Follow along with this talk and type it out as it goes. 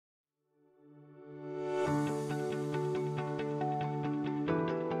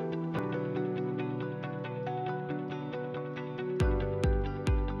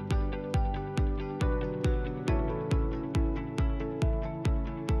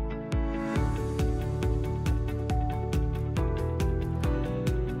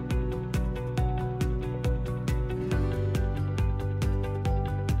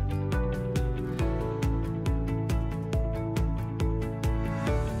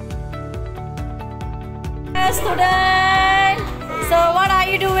student. So what are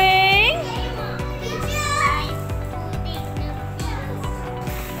you doing?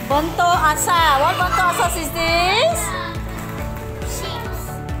 Bentuk asas. What bentuk asas is this?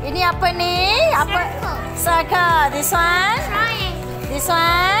 Ini apa ni? Apa? Circle. This one? This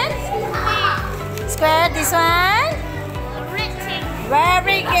one? Square. This one?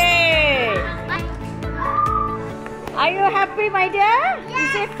 Very good. Are you happy, my dear?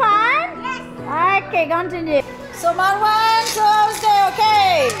 Is it fun? Okay, continue. So Marwan, Tuesday,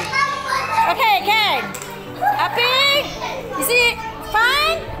 okay. Okay, happy? Is it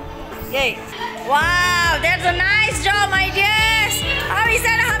fun? Okay. Wow, that's a nice job, my dears. How is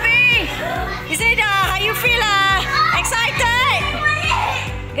that happy? Is it how you feel excited?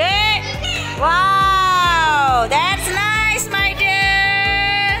 Good. Wow, that's nice, my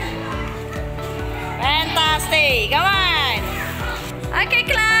dear. Fantastic. Come on. Okay,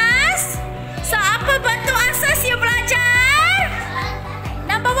 class.